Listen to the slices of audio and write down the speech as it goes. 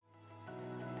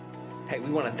Hey, we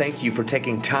want to thank you for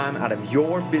taking time out of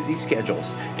your busy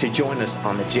schedules to join us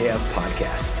on the JF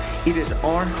Podcast. It is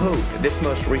our hope that this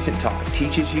most recent talk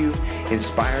teaches you,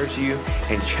 inspires you,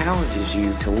 and challenges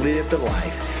you to live the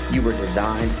life you were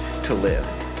designed to live.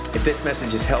 If this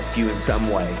message has helped you in some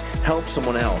way, help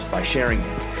someone else by sharing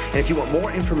it. And if you want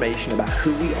more information about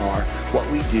who we are,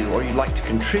 what we do, or you'd like to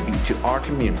contribute to our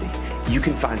community, you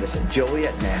can find us at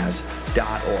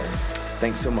jolietnaz.org.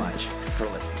 Thanks so much for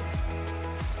listening.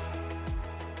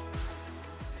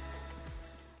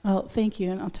 Well, thank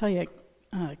you, and I'll tell you,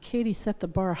 Katie set the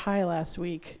bar high last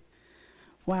week.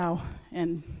 Wow,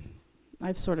 and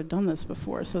I've sort of done this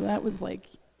before, so that was like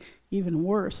even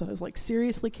worse. I was like,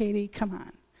 seriously, Katie, come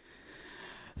on.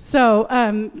 So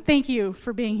thank you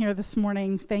for being here this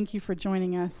morning. Thank you for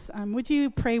joining us. Would you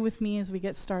pray with me as we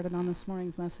get started on this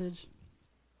morning's message?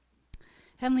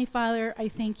 Heavenly Father, I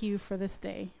thank you for this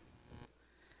day.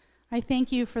 I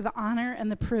thank you for the honor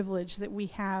and the privilege that we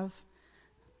have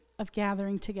of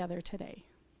gathering together today.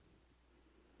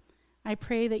 I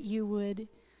pray that you would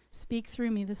speak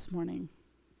through me this morning,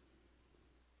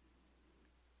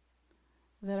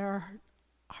 that our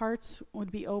hearts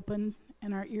would be open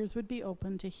and our ears would be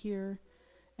open to hear,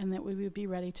 and that we would be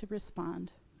ready to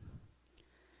respond.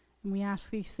 And we ask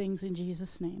these things in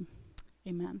Jesus' name.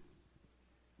 Amen.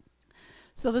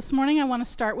 So this morning I want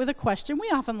to start with a question. We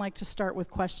often like to start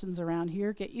with questions around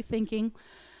here, get you thinking.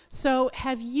 So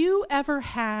have you ever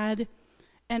had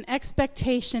an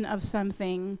expectation of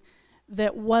something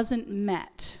that wasn't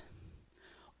met?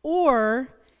 Or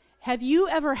have you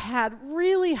ever had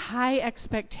really high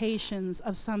expectations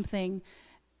of something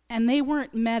and they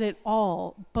weren't met at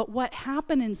all, but what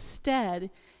happened instead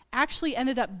actually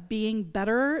ended up being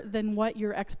better than what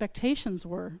your expectations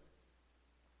were?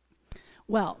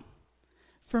 Well,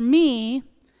 for me,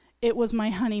 it was my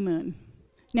honeymoon.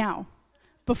 Now,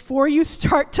 before you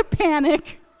start to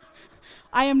panic,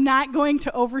 I am not going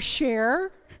to overshare,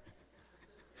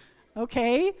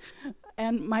 okay?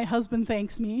 And my husband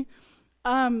thanks me.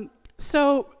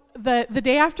 So the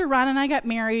day after Ron and I got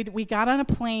married, we got on a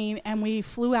plane and we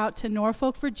flew out to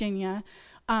Norfolk, Virginia,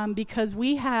 because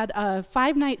we had a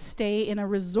 5-night stay in a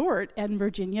resort in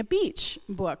Virginia Beach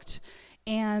booked.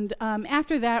 And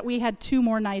after that, we had 2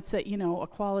 more nights at, a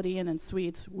Quality Inn and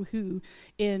Suites, woohoo,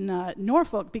 in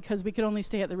Norfolk, because we could only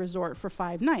stay at the resort for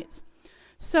 5 nights.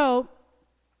 So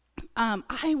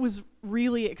I was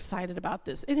really excited about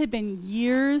this. It had been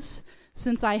years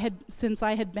since I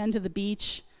had been to the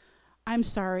beach. I'm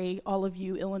sorry, all of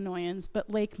you Illinoisans, but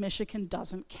Lake Michigan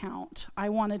doesn't count. I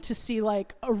wanted to see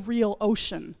like a real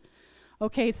ocean.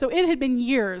 Okay, so it had been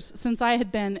years since I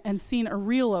had been and seen a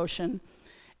real ocean.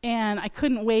 And I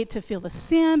couldn't wait to feel the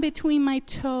sand between my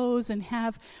toes and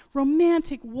have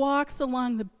romantic walks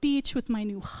along the beach with my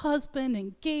new husband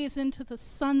and gaze into the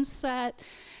sunset.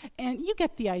 And you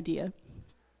get the idea.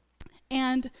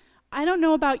 And I don't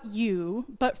know about you,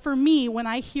 but for me, when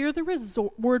I hear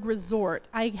the word resort,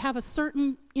 I have a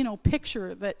certain,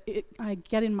 picture that I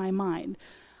get in my mind.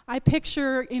 I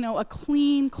picture, a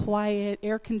clean, quiet,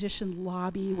 air-conditioned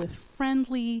lobby with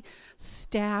friendly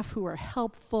staff who are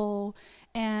helpful.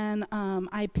 And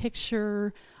I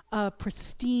picture a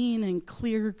pristine and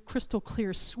crystal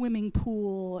clear swimming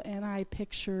pool, and I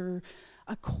picture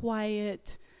a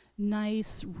quiet,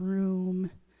 nice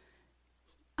room.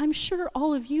 I'm sure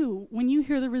all of you, when you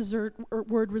hear the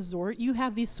word resort, you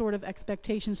have these sort of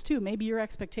expectations too. Maybe your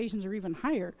expectations are even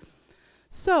higher.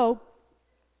 So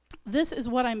this is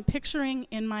what I'm picturing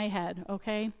in my head,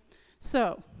 okay?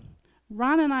 So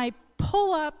Ron and I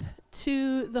pull up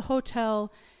to the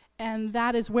hotel, and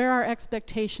that is where our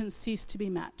expectations cease to be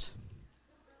met.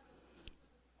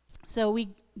 So we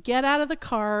get out of the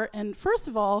car, and first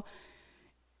of all,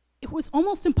 it was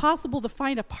almost impossible to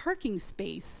find a parking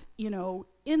space,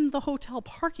 in the hotel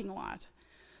parking lot.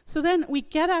 So then we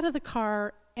get out of the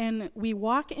car, and we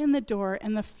walk in the door,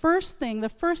 and the first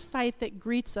sight that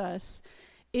greets us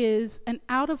is an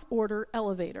out-of-order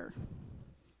elevator.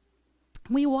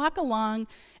 We walk along,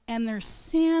 and there's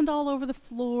sand all over the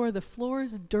floor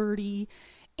is dirty,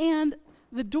 and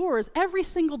the doors, every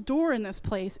single door in this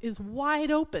place is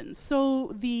wide open.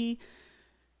 So the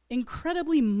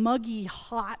incredibly muggy,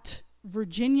 hot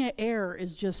Virginia air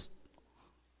is just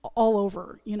all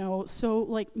over, so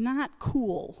like not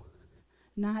cool,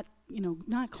 not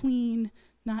clean,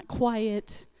 not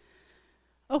quiet.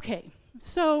 Okay.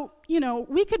 So,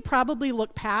 we could probably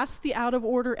look past the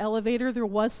out-of-order elevator. There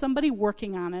was somebody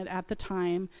working on it at the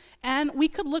time. And we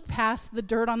could look past the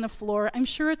dirt on the floor. I'm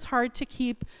sure it's hard to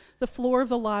keep the floor of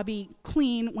the lobby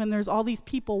clean when there's all these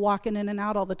people walking in and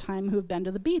out all the time who have been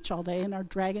to the beach all day and are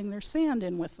dragging their sand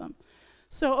in with them.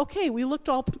 So, okay, we looked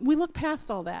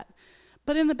past all that.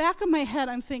 But in the back of my head,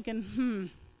 I'm thinking,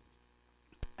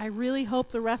 I really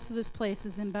hope the rest of this place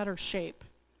is in better shape.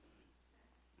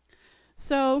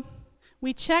 So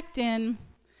we checked in.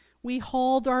 We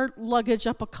hauled our luggage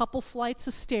up a couple flights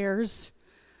of stairs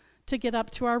to get up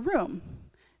to our room.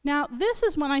 Now, this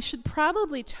is when I should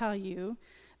probably tell you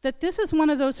that this is one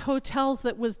of those hotels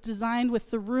that was designed with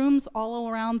the rooms all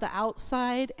around the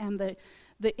outside, and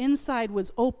the inside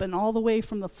was open all the way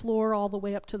from the floor all the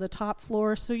way up to the top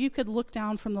floor, so you could look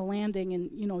down from the landing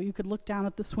and, you could look down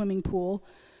at the swimming pool.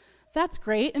 That's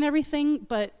great and everything,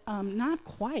 but not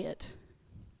quiet.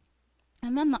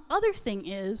 And then the other thing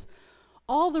is,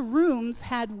 all the rooms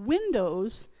had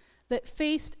windows that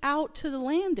faced out to the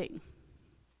landing.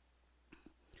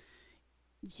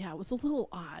 Yeah, it was a little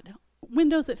odd.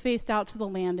 Windows that faced out to the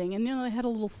landing, and they had a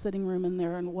little sitting room in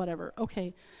there and whatever.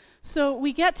 Okay, so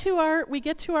we get to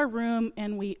our room,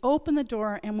 and we open the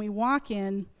door and we walk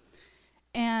in,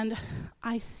 and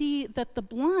I see that the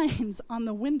blinds on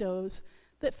the windows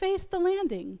that face the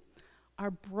landing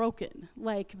are broken.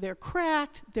 Like, they're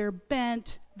cracked, they're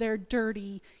bent, they're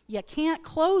dirty. You can't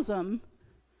close them.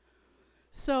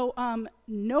 So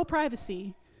no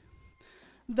privacy.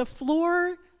 The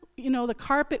floor, the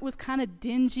carpet was kind of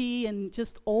dingy and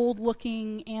just old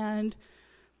looking, and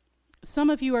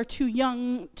some of you are too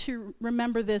young to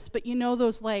remember this, but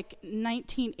those like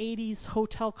 1980s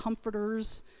hotel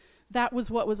comforters, that was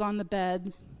what was on the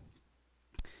bed.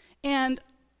 And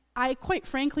I quite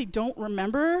frankly don't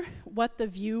remember what the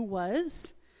view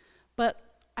was, but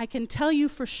I can tell you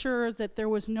for sure that there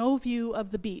was no view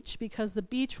of the beach because the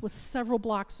beach was several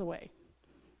blocks away.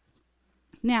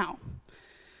 Now,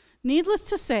 needless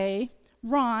to say,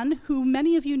 Ron, who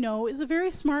many of you know is a very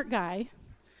smart guy,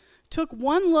 took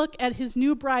one look at his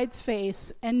new bride's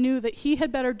face and knew that he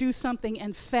had better do something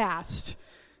and fast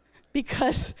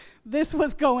because this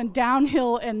was going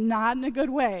downhill and not in a good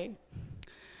way.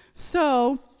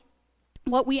 So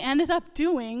what we ended up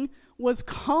doing was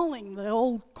calling the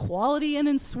old Quality Inn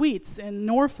and Suites in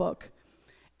Norfolk,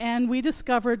 and we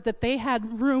discovered that they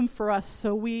had room for us,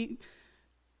 so we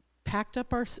packed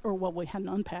up we hadn't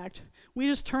unpacked. We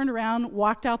just turned around,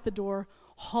 walked out the door,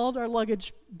 hauled our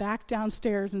luggage back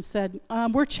downstairs and said,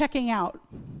 we're checking out.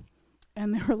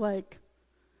 And they were like,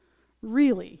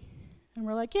 really? And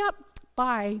we're like, yep,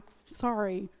 bye,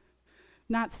 sorry,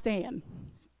 not staying.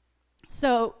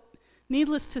 So,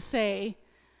 needless to say,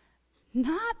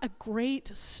 not a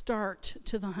great start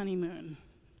to the honeymoon.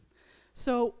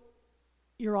 So,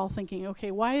 you're all thinking,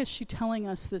 okay, why is she telling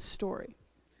us this story?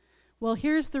 Well,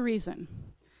 here's the reason.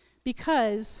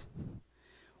 Because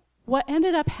what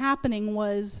ended up happening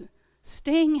was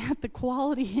staying at the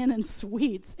Quality Inn and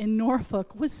Suites in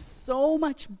Norfolk was so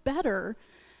much better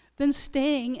than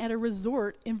staying at a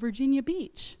resort in Virginia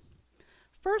Beach.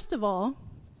 First of all,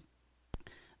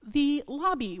 the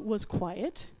lobby was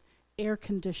quiet,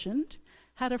 air-conditioned,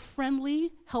 had a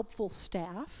friendly, helpful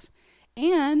staff,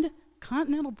 and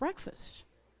continental breakfast.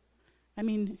 I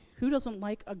mean, who doesn't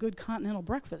like a good continental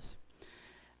breakfast?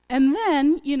 And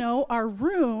then, our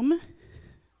room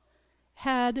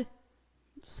had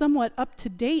somewhat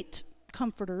up-to-date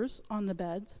comforters on the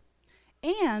beds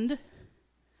and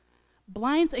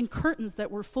blinds and curtains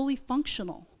that were fully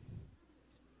functional.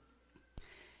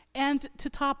 And to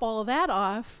top all of that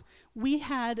off, we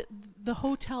had the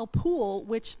hotel pool,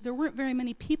 which there weren't very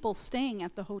many people staying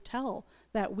at the hotel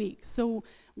that week. So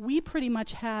we pretty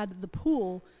much had the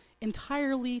pool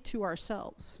entirely to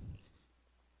ourselves.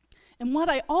 And what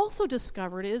I also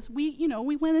discovered is we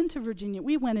went into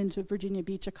Virginia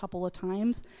Beach a couple of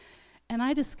times, and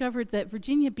I discovered that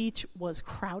Virginia Beach was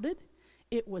crowded,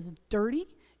 it was dirty,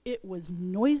 it was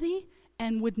noisy,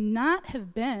 and would not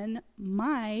have been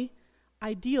my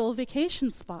ideal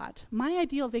vacation spot. My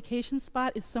ideal vacation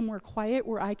spot is somewhere quiet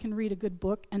where I can read a good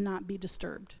book and not be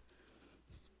disturbed.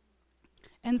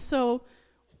 And so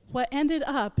what ended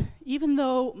up, even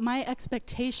though my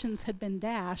expectations had been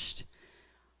dashed,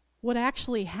 what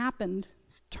actually happened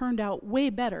turned out way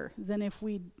better than if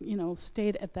we'd,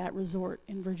 stayed at that resort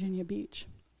in Virginia Beach.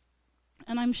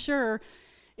 And I'm sure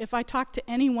if I talked to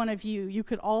any one of you, you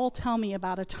could all tell me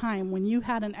about a time when you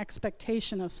had an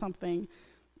expectation of something,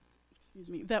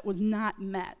 that was not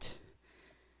met.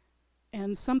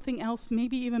 And something else,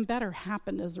 maybe even better,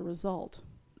 happened as a result.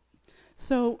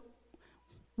 So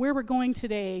where we're going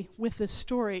today with this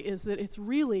story is that it's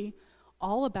really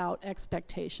all about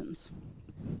expectations.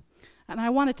 And I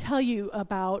want to tell you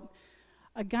about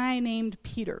a guy named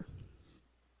Peter.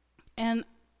 And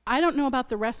I don't know about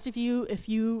the rest of you if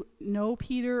you know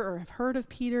Peter or have heard of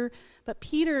Peter, but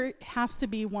Peter has to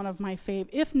be one of my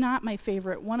favorite, if not my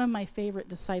favorite, one of my favorite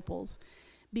disciples,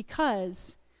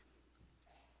 because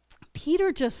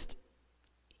Peter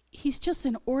he's just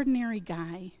an ordinary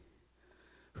guy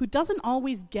who doesn't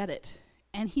always get it,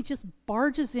 and he just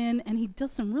barges in and he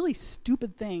does some really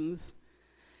stupid things,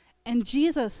 and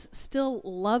Jesus still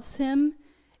loves him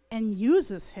and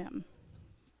uses him.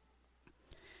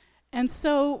 And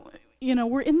so,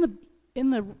 we're in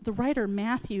the writer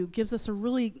Matthew gives us a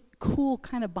really cool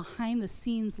kind of behind the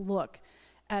scenes look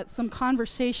at some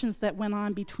conversations that went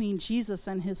on between Jesus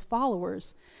and his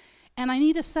followers. And I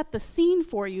need to set the scene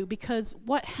for you, because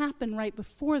what happened right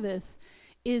before this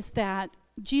is that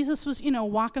Jesus was,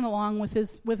 walking along with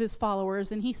his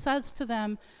followers, and he says to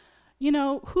them,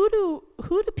 who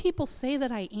do people say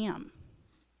that I am?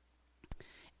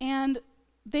 And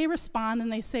they respond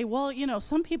and they say, well,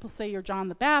 some people say you're John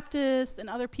the Baptist, and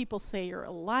other people say you're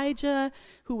Elijah,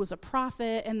 who was a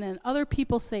prophet, and then other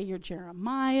people say you're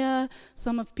Jeremiah.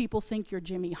 Some of people think you're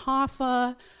Jimmy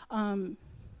Hoffa. Come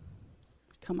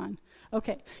on.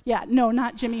 Okay. Yeah, no,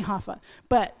 not Jimmy Hoffa.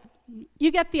 But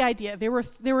you get the idea. They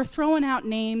were throwing out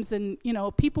names, and,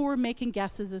 people were making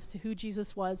guesses as to who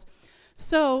Jesus was.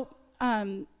 So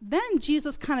then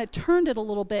Jesus kind of turned it a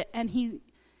little bit, and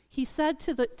he said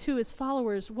to his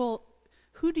followers, well,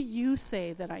 who do you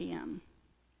say that I am?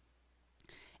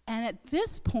 And at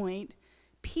this point,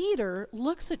 Peter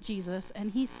looks at Jesus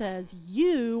and he says,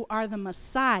 you are the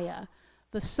Messiah,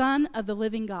 the Son of the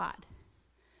living God.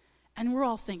 And we're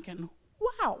all thinking,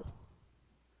 wow,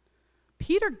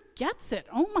 Peter gets it.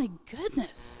 Oh my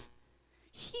goodness.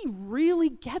 He really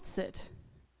gets it.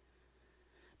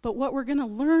 But what we're going to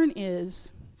learn is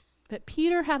that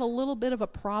Peter had a little bit of a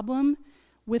problem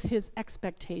with his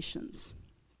expectations.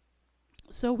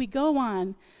 So we go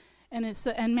on,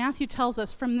 and Matthew tells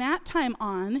us, from that time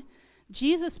on,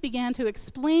 Jesus began to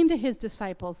explain to his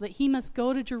disciples that he must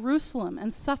go to Jerusalem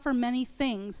and suffer many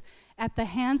things at the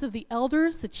hands of the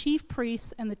elders, the chief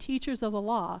priests, and the teachers of the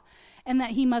law, and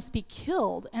that he must be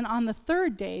killed and on the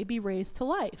third day be raised to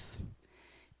life.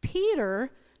 Peter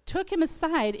took him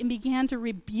aside and began to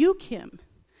rebuke him.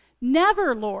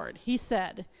 Never, Lord, he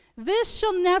said, this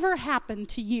shall never happen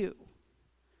to you.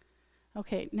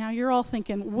 Okay, now you're all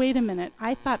thinking, wait a minute,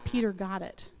 I thought Peter got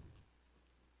it.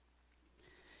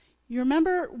 You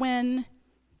remember when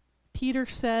Peter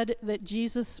said that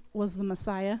Jesus was the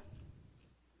Messiah?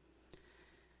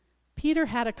 Peter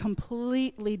had a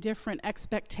completely different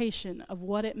expectation of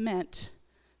what it meant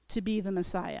to be the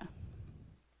Messiah.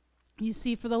 You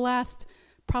see, for the last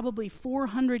probably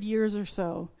 400 years or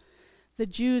so, the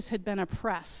Jews had been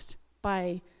oppressed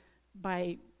by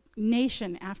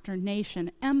nation after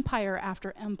nation, empire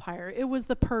after empire. It was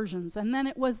the Persians, and then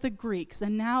it was the Greeks,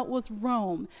 and now it was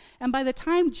Rome. And by the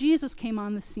time Jesus came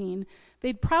on the scene,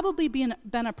 they'd probably been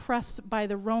oppressed by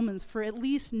the Romans for at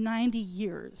least 90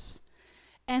 years.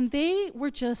 And they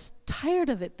were just tired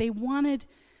of it. They wanted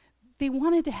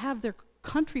to have their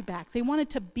country back. They wanted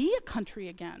to be a country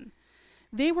again.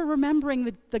 They were remembering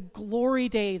the glory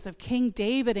days of King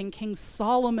David and King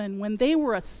Solomon when they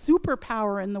were a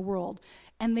superpower in the world,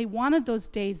 and they wanted those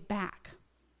days back.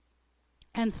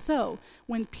 And so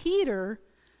when Peter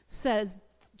says,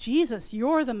 Jesus,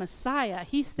 you're the Messiah,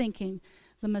 he's thinking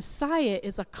the Messiah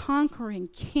is a conquering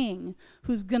king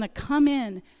who's going to come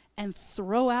in and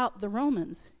throw out the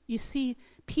Romans. You see,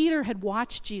 Peter had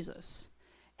watched Jesus,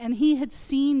 and he had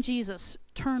seen Jesus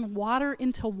turn water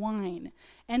into wine,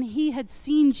 and he had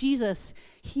seen Jesus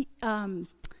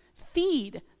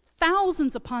feed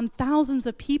thousands upon thousands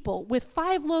of people with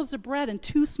 5 loaves of bread and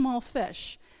 2 small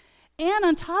fish. And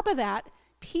on top of that,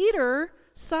 Peter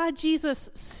saw Jesus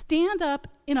stand up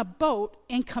in a boat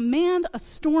and command a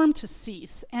storm to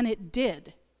cease, and it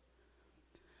did.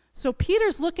 So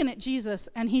Peter's looking at Jesus,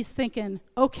 and he's thinking,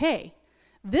 okay,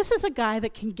 this is a guy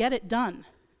that can get it done.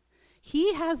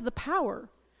 He has the power.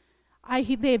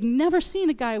 They've never seen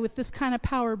a guy with this kind of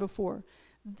power before.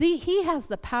 He has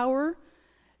the power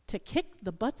to kick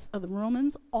the butts of the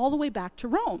Romans all the way back to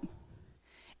Rome.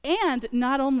 And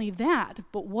not only that,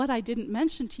 but what I didn't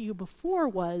mention to you before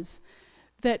was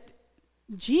that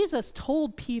Jesus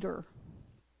told Peter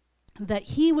that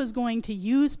he was going to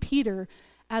use Peter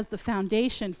as the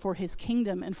foundation for his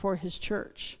kingdom and for his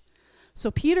church.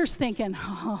 So Peter's thinking,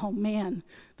 oh man,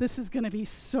 this is going to be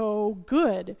so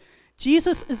good.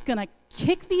 Jesus is going to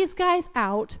kick these guys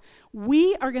out.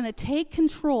 We are going to take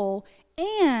control,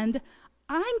 and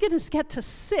I'm going to get to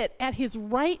sit at his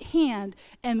right hand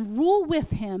and rule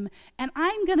with him, and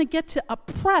I'm going to get to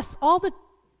oppress all the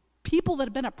people that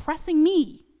have been oppressing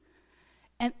me.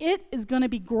 and it is going to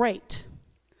be great.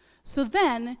 So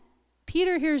then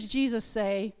Peter hears Jesus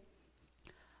say,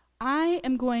 I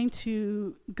am going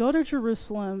to go to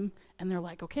Jerusalem. And they're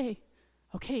like, okay,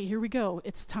 here we go.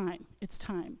 It's time.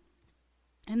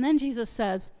 And then Jesus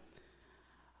says,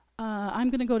 I'm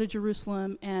going to go to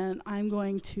Jerusalem, and I'm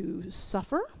going to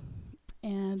suffer,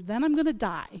 and then I'm going to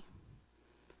die.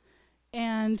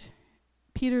 And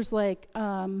Peter's like,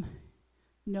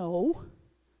 no.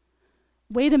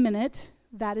 Wait a minute.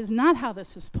 That is not how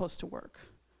this is supposed to work.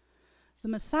 The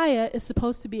Messiah is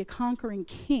supposed to be a conquering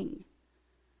king.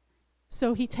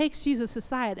 So he takes Jesus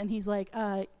aside, and he's like,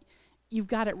 you've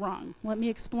got it wrong. Let me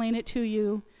explain it to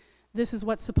you. This is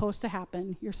what's supposed to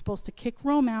happen. You're supposed to kick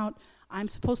Rome out. I'm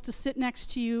supposed to sit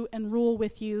next to you and rule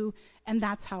with you, and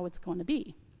that's how it's going to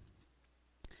be.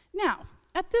 Now,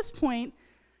 at this point,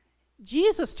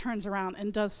 Jesus turns around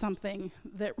and does something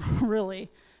that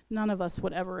really none of us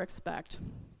would ever expect.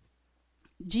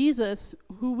 Jesus,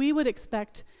 who we would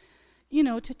expect,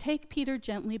 to take Peter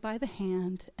gently by the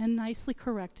hand and nicely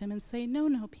correct him and say,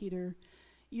 no, Peter,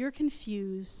 you're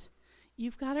confused.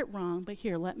 You've got it wrong, but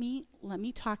here, let me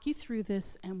talk you through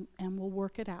this and we'll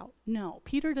work it out. No,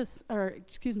 Jesus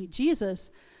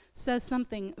says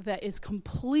something that is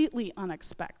completely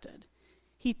unexpected.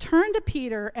 He turned to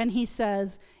Peter and he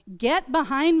says, "Get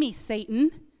behind me,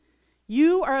 Satan.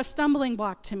 You are a stumbling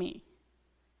block to me."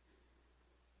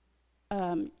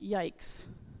 Yikes.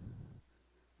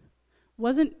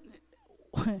 Wasn't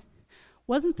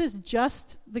this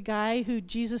just the guy who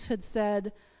Jesus had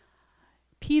said,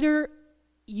 "Peter,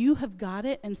 you have got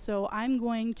it, and so I'm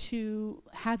going to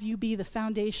have you be the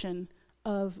foundation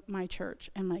of my church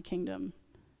and my kingdom."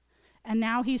 And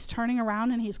now he's turning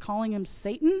around and he's calling him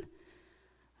Satan?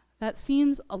 That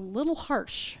seems a little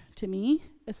harsh to me,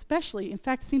 especially, in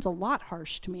fact, it seems a lot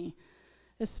harsh to me,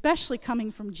 especially coming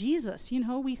from Jesus.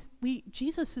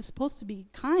 Jesus is supposed to be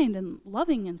kind and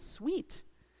loving and sweet.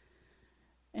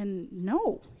 And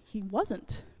no, he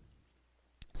wasn't.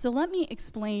 So let me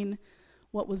explain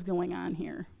what was going on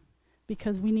here,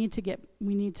 because we need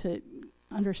to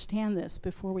understand this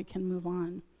before we can move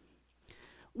on.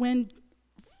 When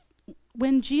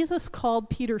Jesus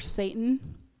called Peter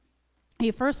Satan, he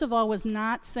first of all was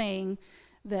not saying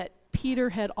that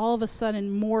Peter had all of a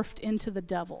sudden morphed into the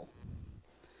devil.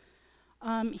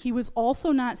 He was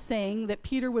also not saying that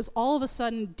Peter was all of a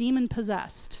sudden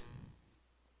demon-possessed.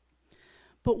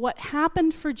 But what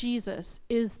happened for Jesus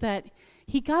is that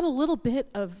he got a little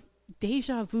bit of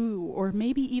deja vu, or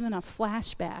maybe even a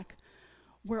flashback,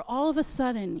 where all of a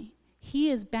sudden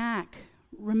he is back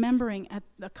remembering at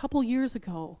a couple years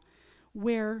ago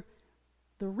where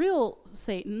the real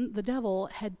Satan, the devil,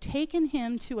 had taken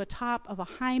him to a top of a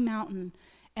high mountain,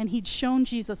 and he'd shown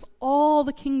Jesus all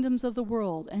the kingdoms of the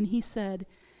world. And he said,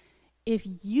 if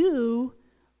you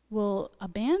will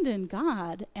abandon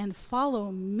God and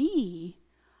follow me,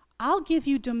 I'll give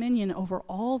you dominion over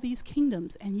all these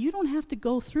kingdoms, and you don't have to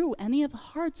go through any of the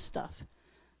hard stuff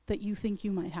that you think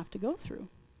you might have to go through.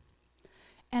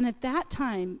 And at that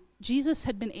time, Jesus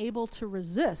had been able to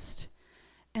resist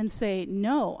and say,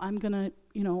 no, I'm going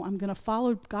to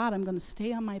follow God. I'm going to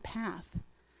stay on my path.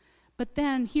 But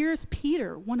then here's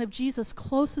Peter, one of Jesus'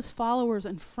 closest followers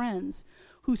and friends,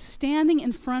 who's standing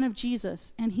in front of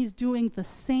Jesus, and he's doing the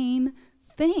same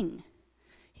thing.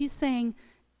 He's saying,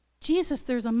 Jesus,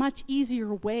 there's a much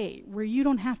easier way where you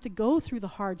don't have to go through the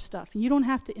hard stuff, and you don't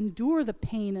have to endure the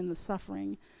pain and the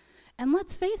suffering. And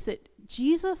let's face it,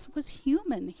 Jesus was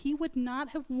human. He would not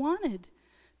have wanted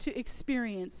to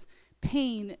experience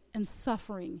pain and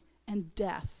suffering and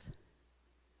death.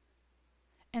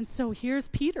 And so here's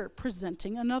Peter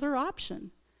presenting another option.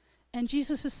 And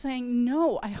Jesus is saying,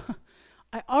 no, I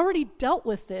already dealt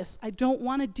with this. I don't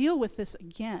want to deal with this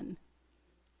again.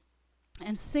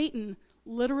 And Satan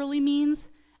literally means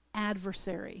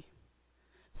adversary.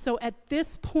 So at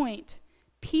this point,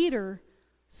 Peter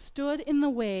stood in the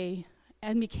way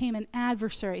and became an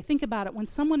adversary. Think about it. When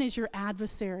someone is your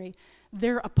adversary,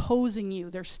 they're opposing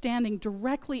you. They're standing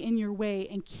directly in your way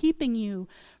and keeping you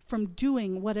from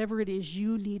doing whatever it is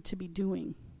you need to be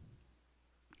doing.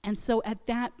 And so at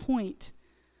that point,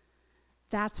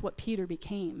 that's what Peter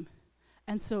became.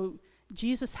 And so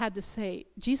Jesus had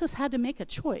to make a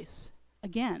choice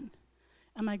again.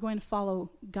 Am I going to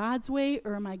follow God's way,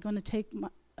 or am I going to take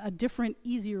a different,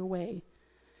 easier way?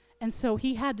 And so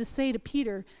he had to say to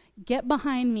Peter, get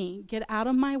behind me, get out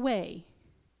of my way,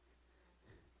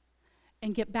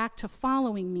 and get back to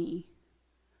following me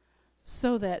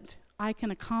so that I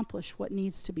can accomplish what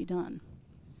needs to be done.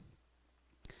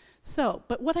 So,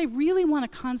 but what I really want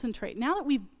to concentrate, now that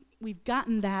we've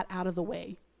gotten that out of the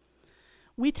way,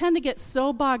 We tend to get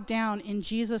so bogged down in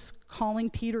Jesus calling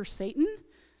Peter Satan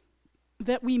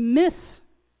that we miss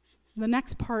the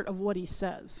next part of what he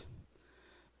says.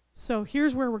 So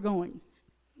here's where we're going.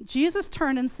 Jesus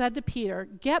turned and said to Peter,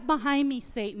 "Get behind me,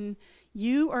 Satan.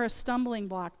 You are a stumbling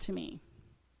block to me.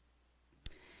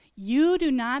 You do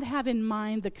not have in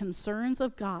mind the concerns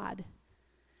of God,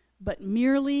 but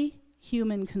merely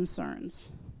human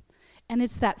concerns." And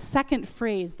it's that second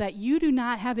phrase, that you do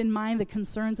not have in mind the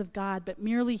concerns of God, but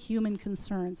merely human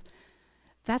concerns.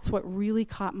 That's what really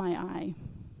caught my eye.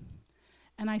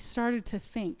 And I started to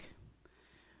think,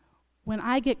 when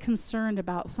I get concerned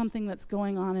about something that's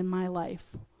going on in my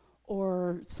life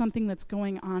or something that's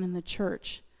going on in the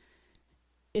church,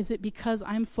 is it because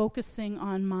I'm focusing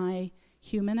on my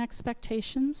human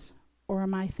expectations, or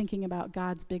am I thinking about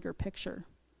God's bigger picture?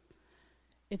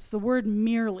 It's the word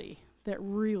merely that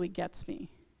really gets me.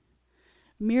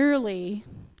 Merely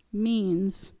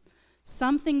means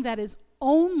something that is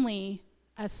only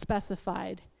as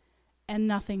specified and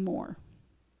nothing more.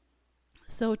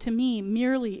 So to me,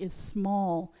 merely is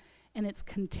small and it's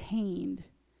contained.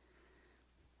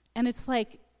 And it's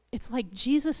like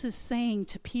Jesus is saying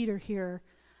to Peter here,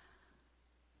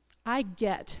 I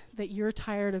get that you're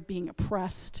tired of being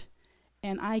oppressed,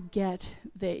 and I get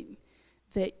that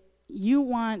you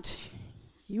want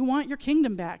your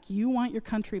kingdom back, you want your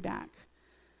country back.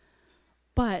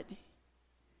 But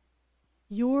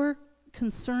your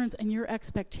concerns and your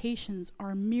expectations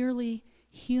are merely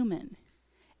human,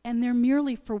 and they're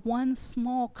merely for one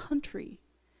small country.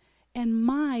 And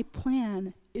my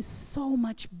plan is so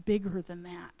much bigger than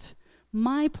that.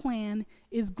 My plan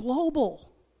is global.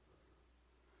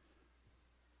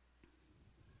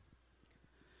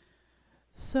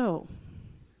 So,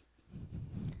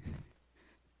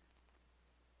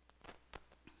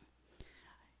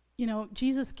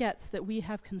 Jesus gets that we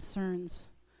have concerns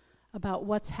about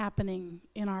what's happening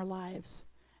in our lives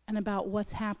and about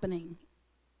what's happening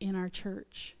in our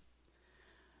church.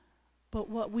 But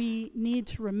what we need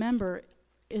to remember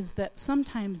is that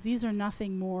sometimes these are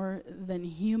nothing more than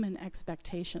human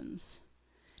expectations,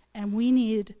 and we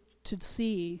need to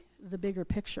see the bigger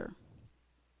picture.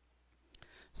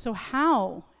 So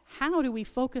how do we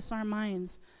focus our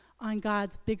minds on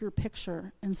God's bigger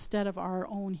picture instead of our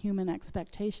own human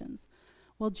expectations?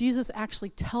 Well, Jesus actually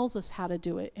tells us how to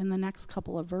do it in the next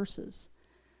couple of verses.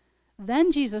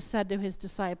 Then Jesus said to his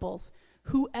disciples,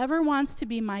 "Whoever wants to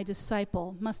be my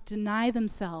disciple must deny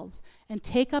themselves and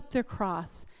take up their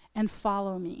cross and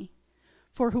follow me.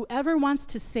 For whoever wants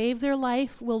to save their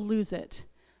life will lose it,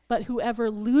 but whoever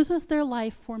loses their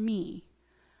life for me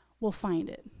will find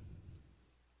it."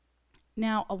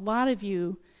 Now, a lot of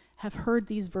you have heard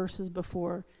these verses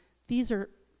before. These are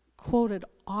quoted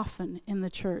often in the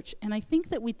church, and I think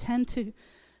that we tend to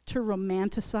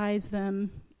romanticize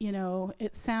them.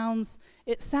 It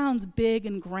sounds big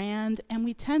and grand, and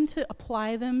we tend to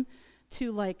apply them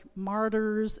to like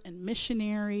martyrs and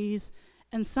missionaries,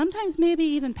 and sometimes maybe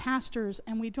even pastors,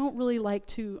 and we don't really like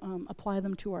to apply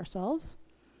them to ourselves.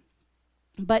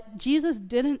 But Jesus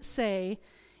didn't say,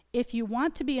 if you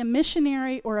want to be a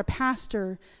missionary or a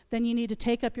pastor, then you need to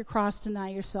take up your cross, deny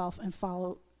yourself, and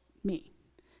follow me.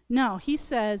 No, he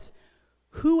says,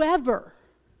 whoever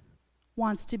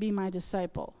wants to be my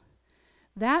disciple.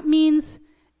 That means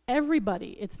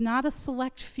everybody. It's not a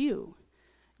select few.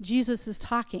 Jesus is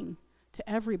talking to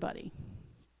everybody.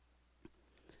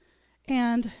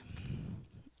 And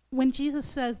when Jesus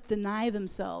says deny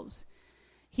themselves,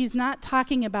 he's not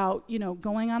talking about,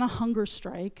 going on a hunger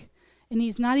strike. And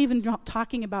he's not even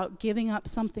talking about giving up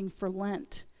something for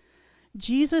Lent.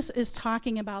 Jesus is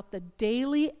talking about the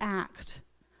daily act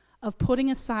of putting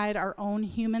aside our own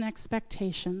human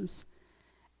expectations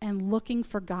and looking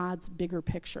for God's bigger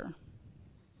picture.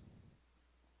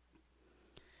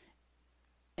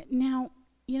 Now,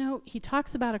 he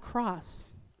talks about a cross.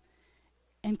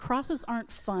 And crosses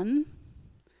aren't fun.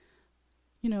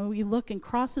 You look, and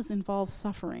crosses involve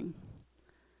suffering.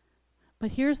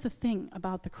 But here's the thing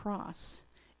about the cross.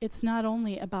 It's not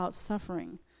only about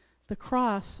suffering. The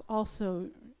cross also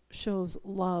shows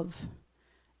love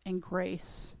and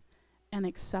grace and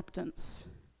acceptance.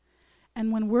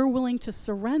 And when we're willing to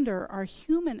surrender our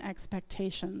human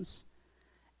expectations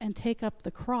and take up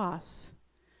the cross,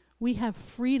 we have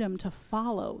freedom to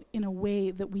follow in a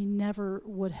way that we never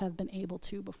would have been able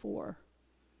to before.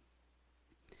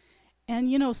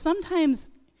 And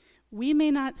sometimes we may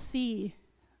not see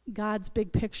God's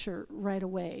big picture right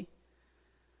away,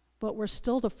 but we're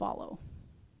still to follow.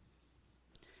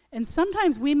 And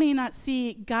sometimes we may not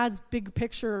see God's big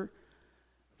picture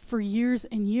for years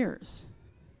and years,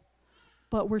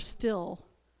 but we're still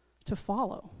to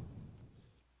follow.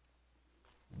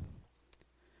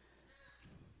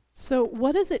 So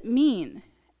what does it mean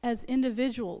as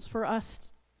individuals for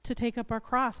us to take up our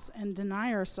cross and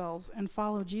deny ourselves and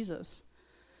follow Jesus?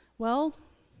 Well,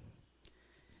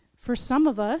 for some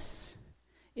of us,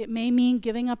 it may mean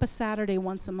giving up a Saturday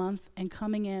once a month and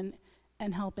coming in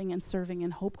and helping and serving in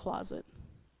Hope Closet.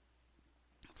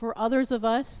 For others of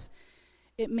us,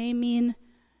 it may mean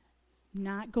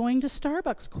not going to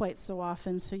Starbucks quite so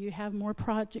often so you have more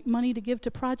project money to give to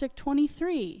Project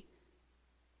 23.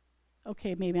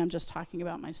 Okay, maybe I'm just talking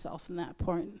about myself in that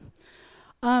point.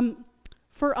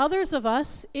 For others of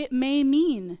us, it may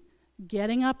mean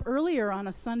getting up earlier on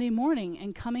a Sunday morning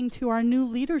and coming to our new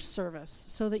leaders service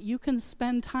so that you can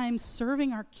spend time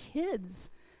serving our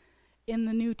kids in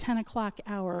the new 10 o'clock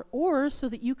hour, or so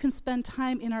that you can spend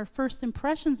time in our First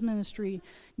Impressions ministry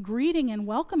greeting and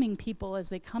welcoming people as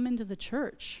they come into the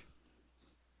church.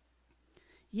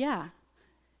 Yeah,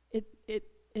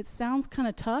 it sounds kind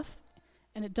of tough,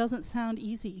 and it doesn't sound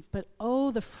easy, but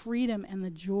oh, the freedom and the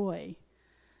joy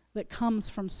that comes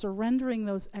from surrendering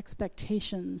those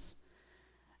expectations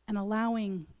and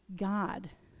allowing God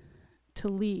to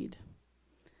lead.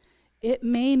 It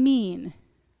may mean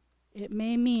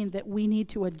that we need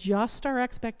to adjust our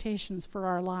expectations for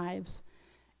our lives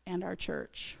and our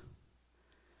church.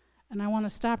 And I want to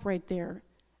stop right there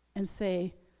and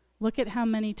say, look at how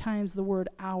many times the word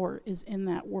 "our" is in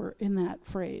that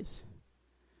phrase.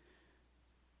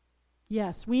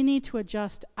 Yes, we need to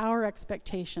adjust our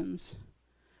expectations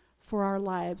for our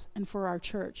lives and for our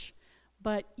church.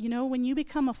 But, when you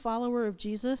become a follower of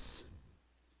Jesus,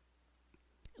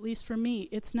 at least for me,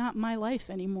 it's not my life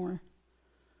anymore.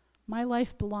 My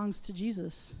life belongs to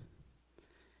Jesus.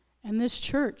 And this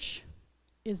church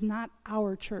is not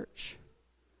our church.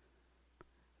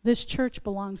 This church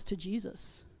belongs to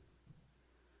Jesus.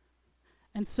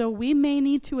 And so we may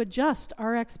need to adjust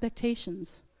our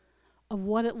expectations of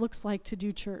what it looks like to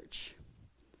do church.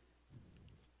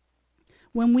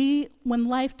 When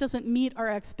life doesn't meet our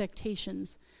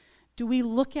expectations, do we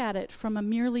look at it from a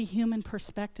merely human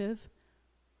perspective,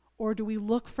 or do we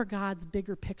look for God's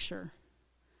bigger picture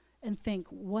and think,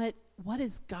 what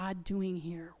is God doing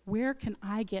here? Where can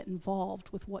I get involved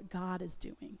with what God is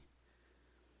doing?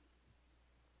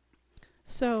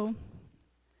 So,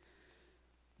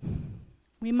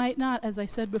 we might not, as I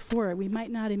said before, we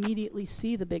might not immediately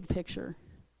see the big picture,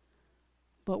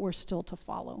 but we're still to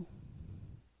follow.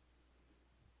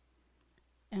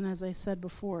 And as I said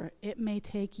before, it may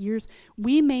take years.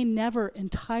 We may never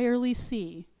entirely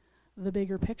see the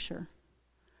bigger picture,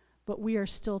 but we are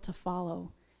still to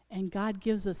follow. And God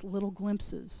gives us little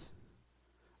glimpses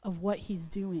of what he's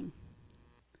doing.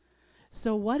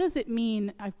 So what does it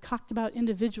mean? I've talked about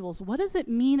individuals. What does it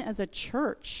mean as a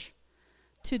church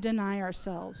to deny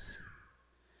ourselves?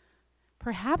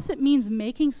 Perhaps it means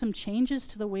making some changes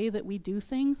to the way that we do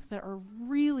things that are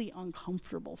really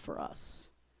uncomfortable for us.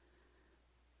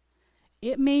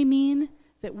 It may mean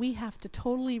that we have to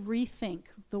totally rethink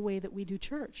the way that we do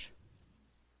church.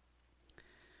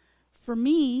 For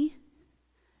me,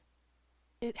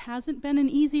 it hasn't been an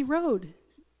easy road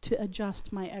to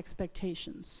adjust my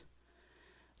expectations.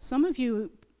 Some of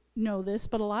you know this,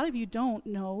 but a lot of you don't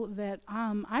know that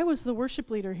I was the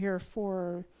worship leader here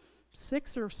for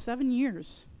 6 or 7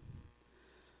 years.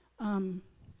 And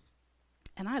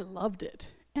I loved it.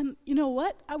 And you know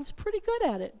what? I was pretty good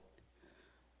at it.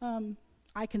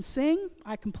 I can sing,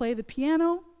 I can play the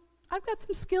piano, I've got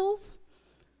some skills.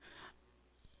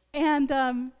 And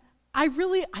I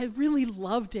really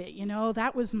loved it,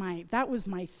 that was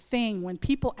my thing. When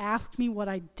people asked me what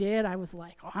I did, I was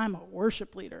like, oh, I'm a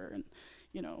worship leader. And,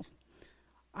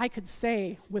 I could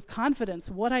say with confidence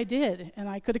what I did, and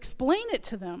I could explain it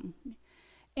to them.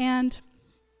 And,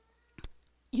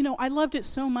 I loved it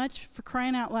so much, for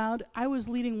crying out loud. I was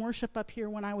leading worship up here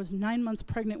when I was 9 months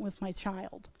pregnant with my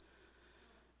child.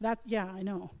 I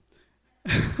know.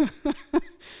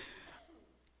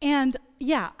 And,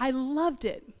 I loved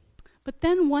it. But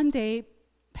then one day,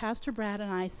 Pastor Brad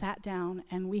and I sat down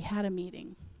and we had a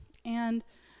meeting. And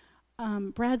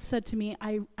Brad said to me,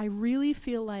 I really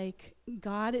feel like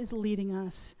God is leading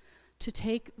us to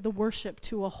take the worship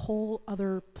to a whole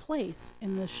other place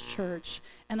in this church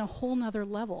and a whole nother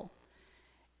level.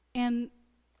 And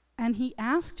he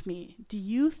asked me, do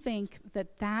you think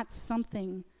that that's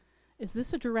something, is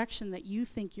this a direction that you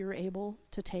think you're able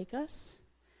to take us?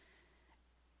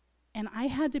 And I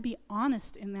had to be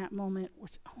honest in that moment,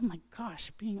 which, oh my gosh,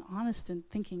 being honest and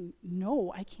thinking,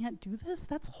 no, I can't do this?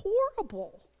 That's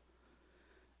horrible.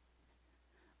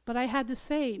 But I had to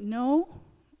say, no,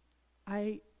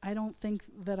 I don't think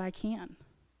that I can.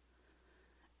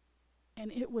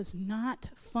 And it was not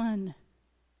fun.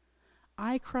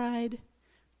 I cried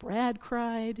Brad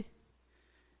cried.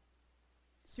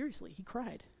 Seriously, he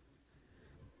cried.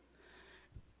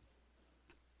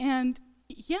 And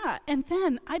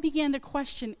then I began to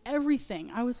question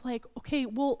everything. I was like, okay,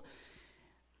 well,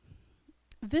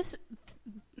 this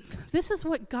is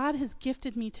what God has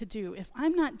gifted me to do. If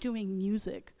I'm not doing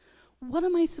music, what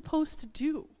am I supposed to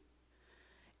do?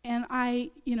 And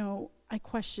I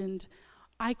questioned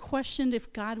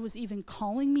if God was even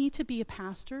calling me to be a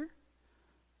pastor.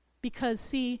 Because,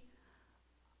 see,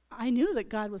 I knew that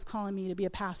God was calling me to be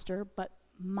a pastor, but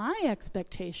my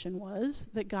expectation was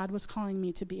that God was calling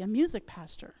me to be a music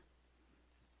pastor.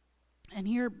 And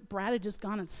here Brad had just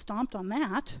gone and stomped on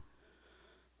that.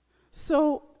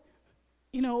 So,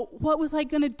 what was I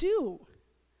going to do?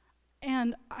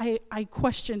 And I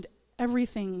questioned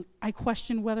everything. I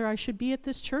questioned whether I should be at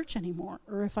this church anymore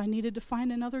or if I needed to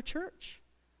find another church.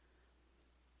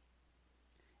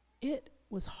 It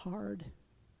was hard.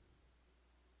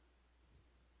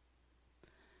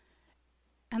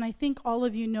 And I think all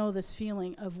of you know this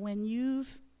feeling of when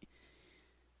you've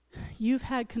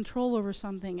had control over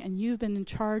something and you've been in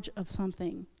charge of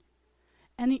something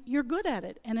and you're good at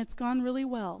it and it's gone really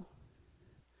well.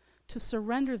 To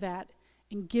surrender that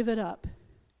and give it up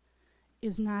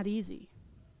is not easy.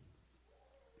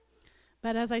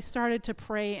 But as I started to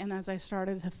pray and as I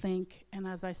started to think and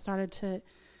as I started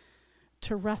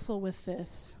to wrestle with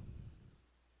this,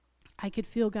 I could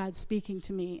feel God speaking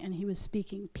to me, and he was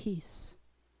speaking peace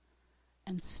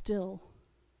and still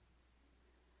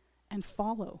and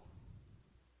follow.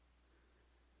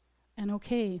 And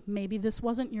okay, maybe this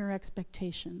wasn't your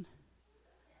expectation,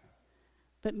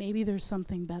 but maybe there's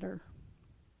something better.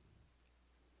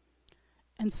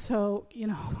 And so,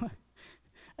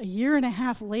 a year and a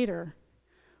half later,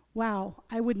 wow,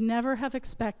 I would never have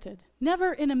expected,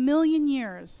 never in a million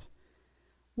years,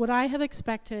 would I have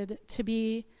expected to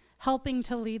be helping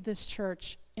to lead this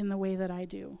church in the way that I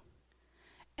do.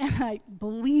 And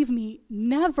believe me,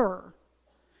 never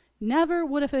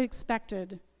would have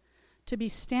expected to be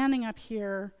standing up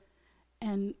here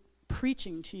and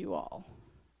preaching to you all.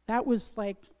 That was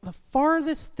like the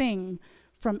farthest thing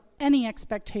from any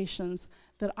expectations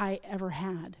that I ever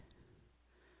had.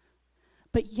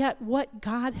 But yet what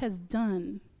God has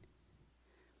done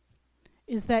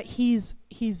is that he's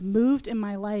moved in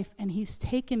my life and he's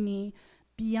taken me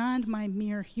beyond my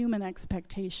mere human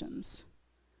expectations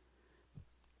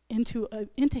into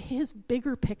his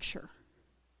bigger picture.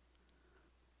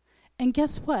 And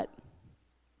guess what?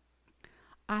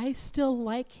 I still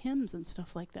like hymns and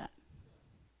stuff like that.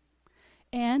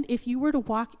 And if you were to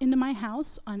walk into my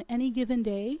house on any given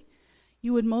day,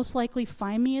 you would most likely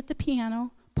find me at the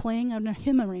piano playing on a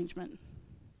hymn arrangement.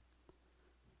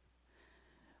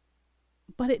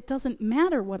 But it doesn't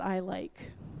matter what I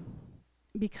like,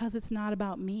 because it's not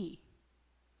about me.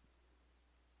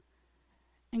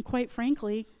 And quite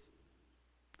frankly,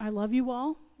 I love you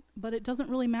all, but it doesn't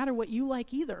really matter what you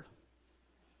like either,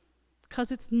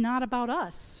 because it's not about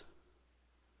us.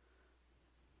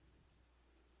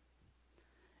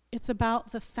 It's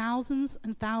about the thousands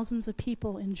and thousands of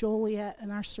people in Joliet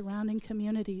and our surrounding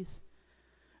communities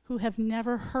who have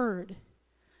never heard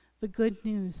the good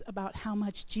news about how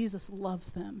much Jesus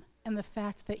loves them and the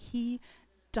fact that he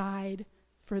died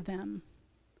for them.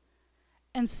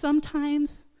 And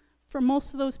sometimes, for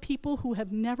most of those people who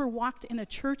have never walked in a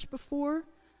church before,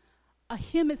 a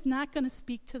hymn is not going to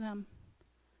speak to them.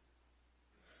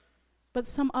 But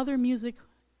some other music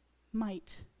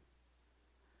might.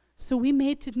 So we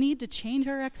need to change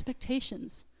our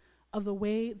expectations of the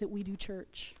way that we do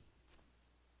church.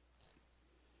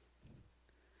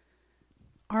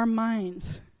 Our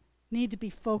minds need to be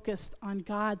focused on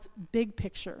God's big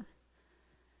picture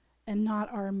and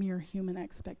not our mere human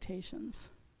expectations.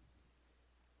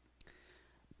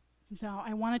 Now,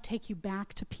 I want to take you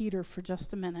back to Peter for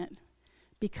just a minute,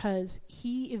 because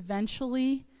he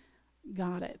eventually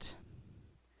got it.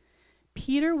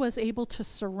 Peter was able to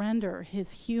surrender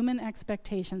his human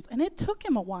expectations, and it took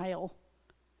him a while.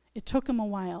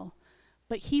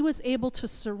 But he was able to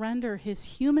surrender his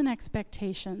human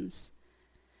expectations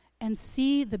and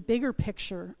see the bigger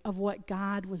picture of what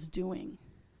God was doing.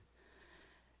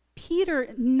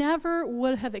 Peter never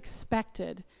would have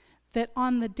expected that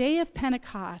on the day of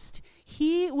Pentecost,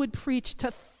 he would preach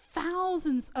to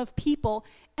thousands of people,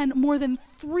 and more than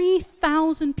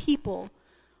 3,000 people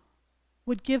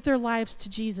would give their lives to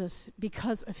Jesus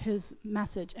because of his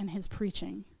message and his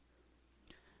preaching.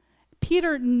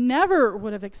 Peter never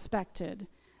would have expected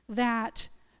that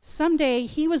someday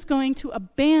he was going to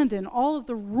abandon all of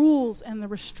the rules and the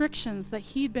restrictions that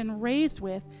he'd been raised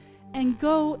with and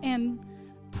go and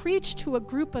preach to a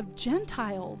group of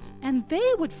Gentiles, and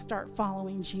they would start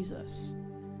following Jesus.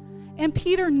 And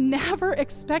Peter never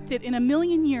expected in a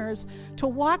million years to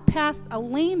walk past a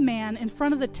lame man in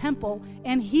front of the temple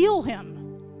and heal him.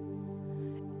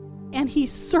 And he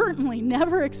certainly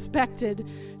never expected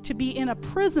to be in a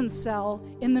prison cell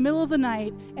in the middle of the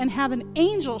night and have an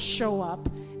angel show up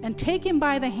and take him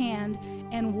by the hand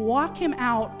and walk him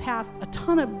out past a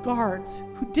ton of guards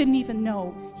who didn't even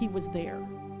know he was there.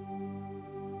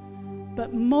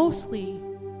 But mostly,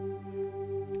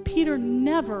 Peter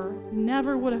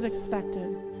never would have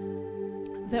expected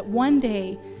that one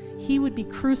day he would be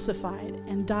crucified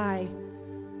and die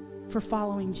for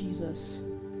following Jesus.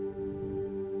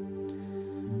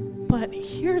 But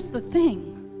here's the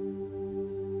thing.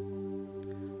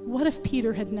 What if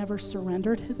Peter had never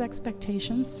surrendered his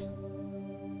expectations?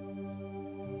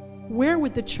 Where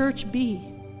would the church be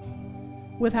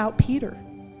without Peter?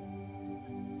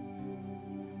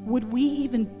 Would we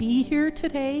even be here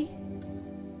today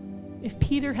if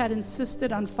Peter had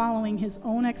insisted on following his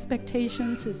own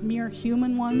expectations, his mere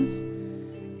human ones,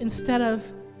 instead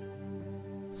of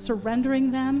surrendering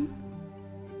them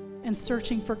and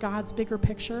searching for God's bigger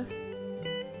picture?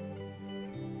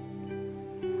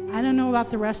 I don't know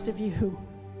about the rest of you,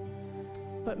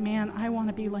 but man, I want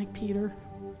to be like Peter.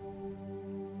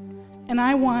 And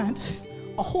I want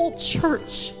a whole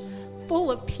church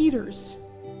full of Peters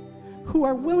who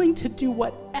are willing to do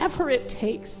whatever it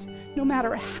takes, no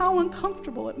matter how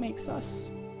uncomfortable it makes us,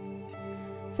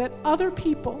 that other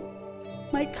people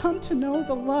might come to know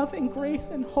the love and grace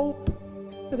and hope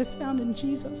that is found in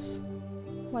Jesus,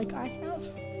 like I have.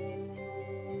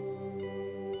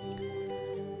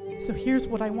 So here's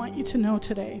what I want you to know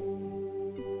today.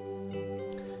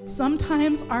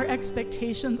 Sometimes our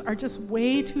expectations are just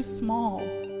way too small.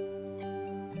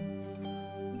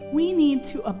 We need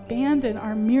to abandon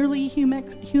our merely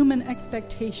human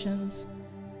expectations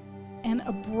and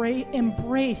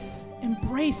embrace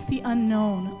the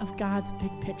unknown of God's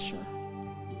big picture,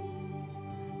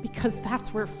 because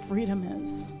that's where freedom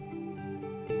is.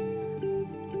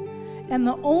 And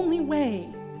the only way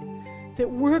that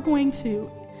we're going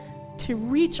to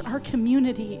reach our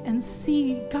community and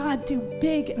see God do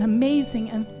big and amazing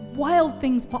and wild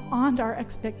things beyond our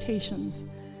expectations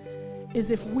is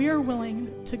if we're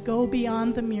willing to go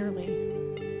beyond the merely.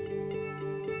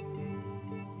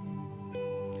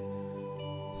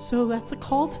 So that's a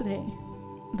call today.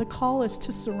 The call is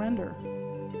to surrender.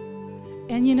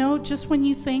 And you know, just when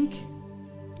you think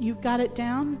you've got it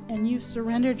down and you've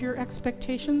surrendered your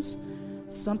expectations,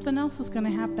 something else is going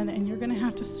to happen and you're going to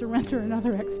have to surrender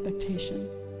another expectation.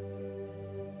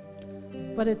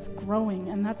 But it's growing,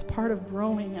 and that's part of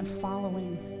growing and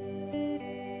following.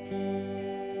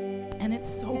 And it's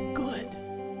so good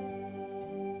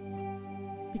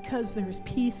because there's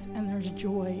peace and there's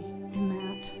joy in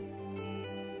that.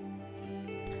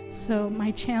 So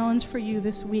my challenge for you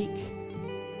this week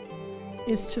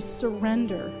is to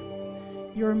surrender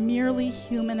your merely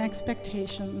human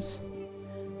expectations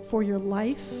for your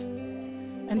life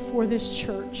and for this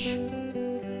church.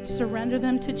 Surrender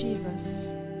them to Jesus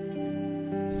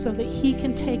so that he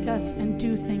can take us and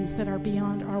do things that are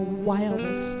beyond our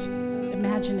wildest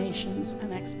imaginations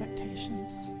and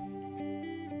expectations.